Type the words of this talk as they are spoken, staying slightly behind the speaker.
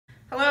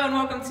Hello and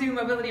welcome to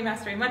Mobility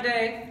Mastery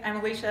Monday. I'm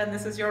Alicia and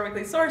this is your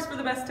weekly source for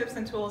the best tips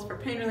and tools for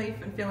pain relief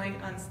and feeling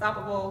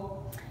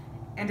unstoppable.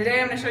 And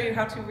today I'm going to show you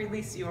how to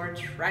release your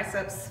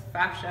triceps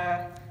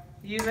fascia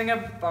using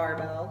a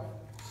barbell.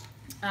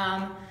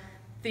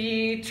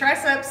 The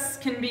triceps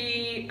can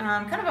be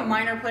kind of a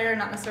minor player,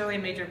 not necessarily a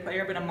major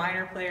player, but a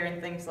minor player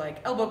in things like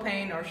elbow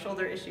pain or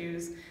shoulder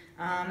issues.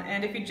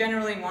 And if you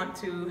generally want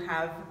to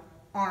have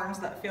arms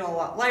that feel a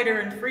lot lighter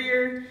and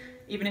freer,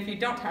 even if you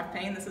don't have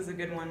pain, this is a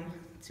good one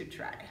to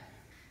try.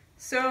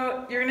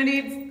 So you're gonna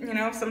need,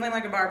 something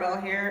like a barbell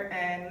here,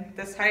 and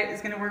this height is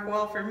gonna work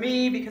well for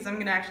me because I'm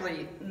gonna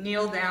actually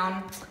kneel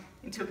down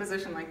into a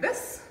position like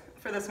this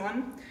for this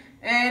one.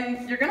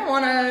 And you're gonna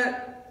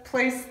wanna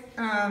place,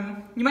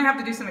 you might have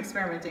to do some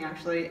experimenting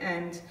actually,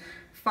 and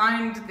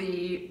find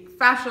the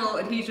fascial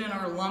adhesion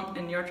or lump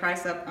in your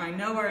tricep. I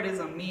know where it is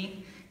on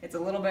me. It's a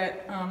little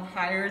bit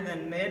higher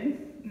than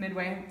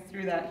midway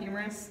through that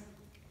humerus.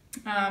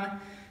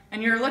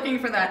 And you're looking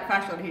for that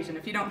fascial adhesion.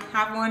 If you don't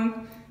have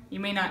one,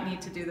 you may not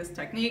need to do this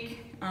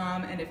technique.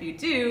 And if you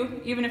do,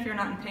 even if you're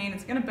not in pain,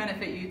 it's gonna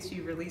benefit you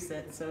to release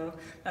it. So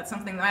that's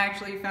something that I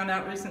actually found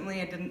out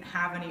recently. I didn't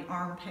have any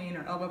arm pain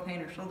or elbow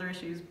pain or shoulder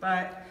issues,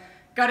 but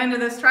got into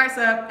this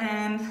tricep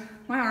and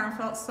my arm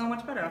felt so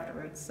much better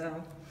afterwards.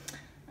 So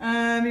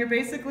you're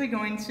basically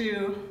going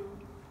to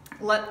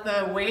let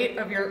the weight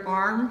of your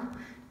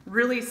arm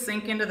really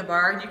sink into the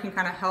bar. You can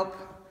kind of help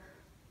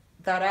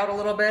that out a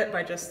little bit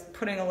by just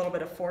putting a little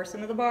bit of force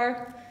into the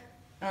bar.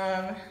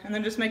 And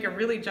then just make a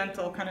really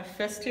gentle kind of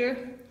fist here.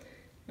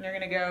 And you're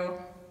gonna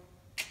go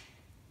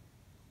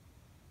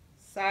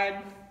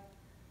side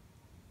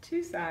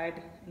to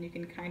side, and you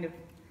can kind of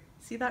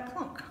see that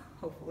clunk,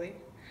 hopefully.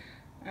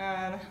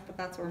 But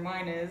that's where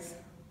mine is,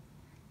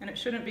 and it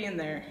shouldn't be in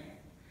there.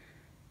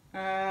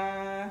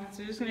 So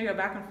you're just gonna go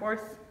back and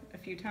forth a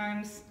few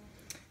times.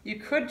 You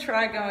could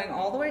try going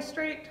all the way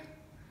straight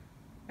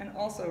and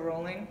also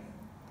rolling,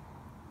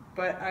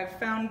 but I've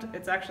found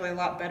it's actually a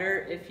lot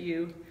better if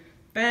you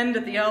bend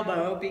at the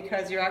elbow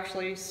because you're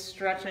actually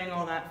stretching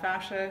all that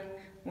fascia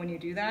when you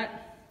do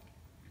that.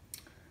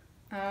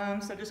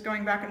 So just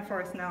going back and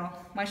forth now.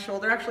 My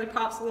shoulder actually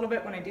pops a little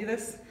bit when I do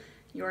this.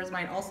 Yours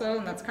might also,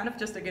 and that's kind of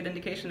just a good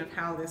indication of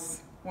how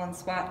this one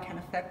spot can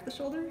affect the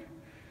shoulder.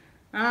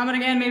 And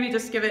again, maybe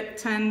just give it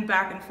 10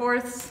 back and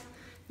forths.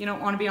 You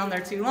don't want to be on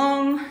there too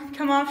long.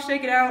 Come off,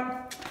 shake it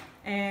out,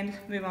 and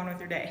move on with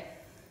your day.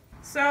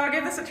 So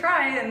give this a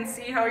try and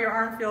see how your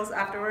arm feels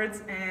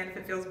afterwards, and if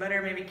it feels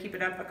better, maybe keep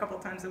it up a couple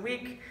times a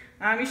week.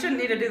 You shouldn't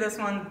need to do this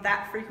one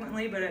that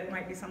frequently, but it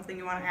might be something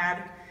you want to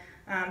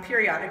add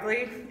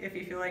periodically if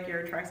you feel like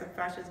your tricep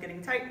fascia is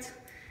getting tight.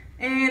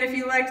 And if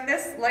you liked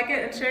this, like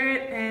it and share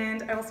it,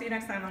 and I will see you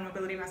next time on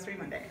Mobility Mastery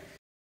Monday.